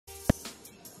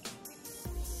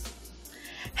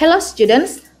Hello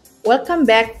students, welcome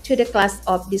back to the class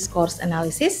of discourse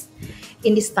analysis.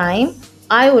 In this time,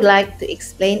 I would like to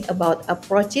explain about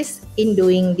approaches in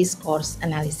doing discourse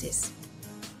analysis.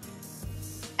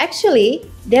 Actually,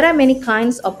 there are many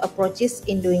kinds of approaches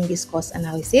in doing discourse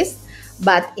analysis,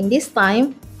 but in this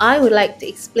time, I would like to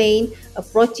explain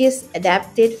approaches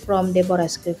adapted from Deborah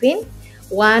Scriven,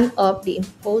 one of the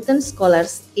important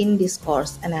scholars in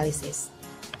discourse analysis.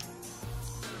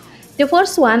 The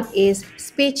first one is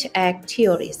speech act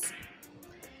theories.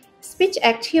 Speech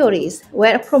act theories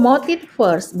were promoted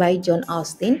first by John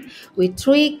Austin with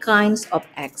three kinds of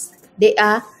acts. They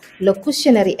are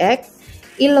locutionary act,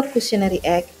 illocutionary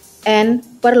act, and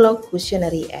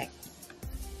perlocutionary act.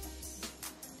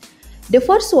 The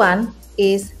first one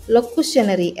is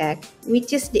locutionary act,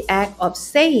 which is the act of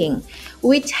saying,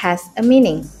 which has a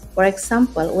meaning. For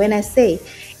example, when I say,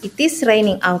 "It is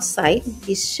raining outside,"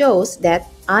 this shows that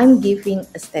I'm giving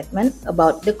a statement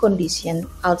about the condition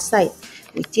outside,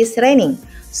 which is raining.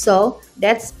 So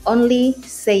that's only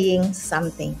saying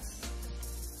something.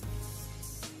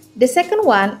 The second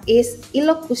one is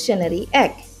illocutionary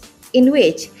act, in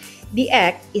which the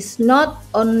act is not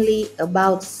only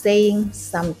about saying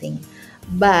something,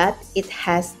 but it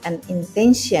has an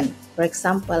intention. For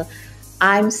example,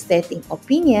 I'm stating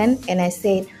opinion and I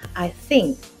said, "I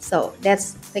think." So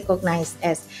that's recognized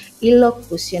as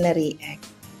illocutionary act.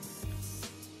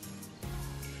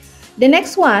 The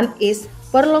next one is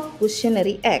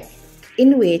perlocutionary act,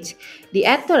 in which the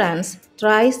utterance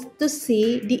tries to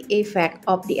see the effect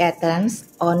of the utterance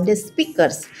on the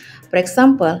speakers. For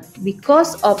example,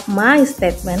 because of my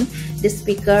statement, the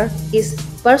speaker is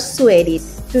persuaded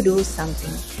to do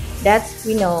something. That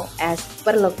we know as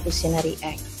perlocutionary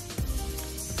act.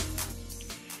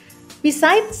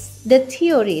 Besides the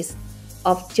theories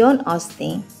of John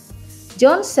Austin,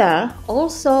 John Searle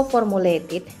also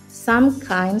formulated some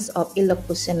kinds of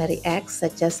illocutionary acts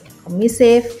such as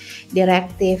commissive,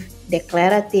 directive,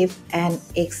 declarative, and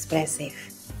expressive.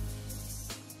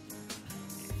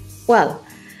 Well,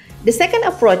 the second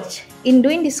approach in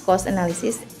doing discourse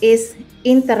analysis is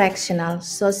interactional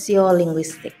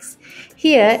sociolinguistics.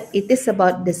 Here, it is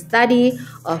about the study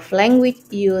of language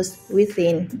use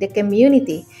within the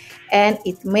community, and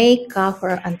it may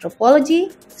cover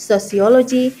anthropology,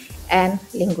 sociology, and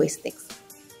linguistics.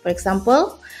 For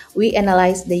example, we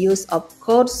analyze the use of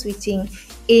code switching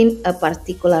in a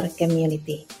particular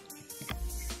community.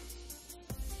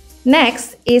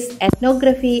 Next is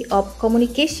ethnography of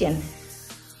communication,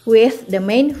 with the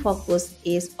main focus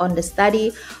is on the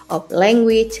study of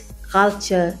language,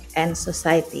 culture, and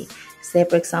society. Say,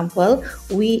 for example,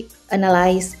 we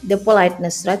analyze the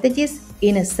politeness strategies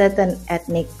in a certain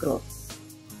ethnic group.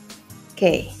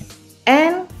 Okay,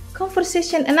 and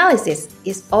conversation analysis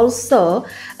is also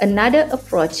another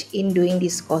approach in doing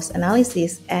discourse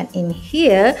analysis, and in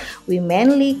here we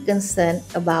mainly concern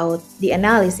about the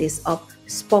analysis of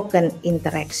spoken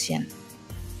interaction.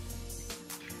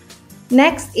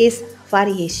 Next is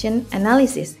variation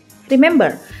analysis.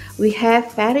 Remember, we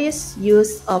have various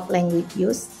use of language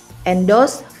use, and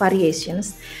those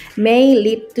variations may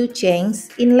lead to change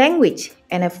in language,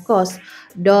 and of course,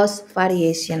 those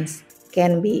variations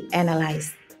can be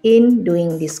analyzed in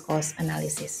doing discourse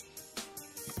analysis.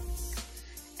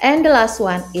 And the last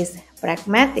one is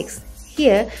pragmatics.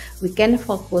 Here, we can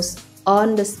focus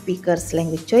on the speaker's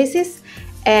language choices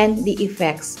and the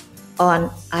effects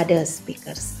on other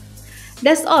speakers.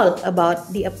 That's all about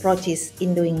the approaches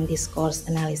in doing discourse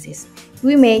analysis.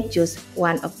 We may choose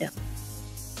one of them.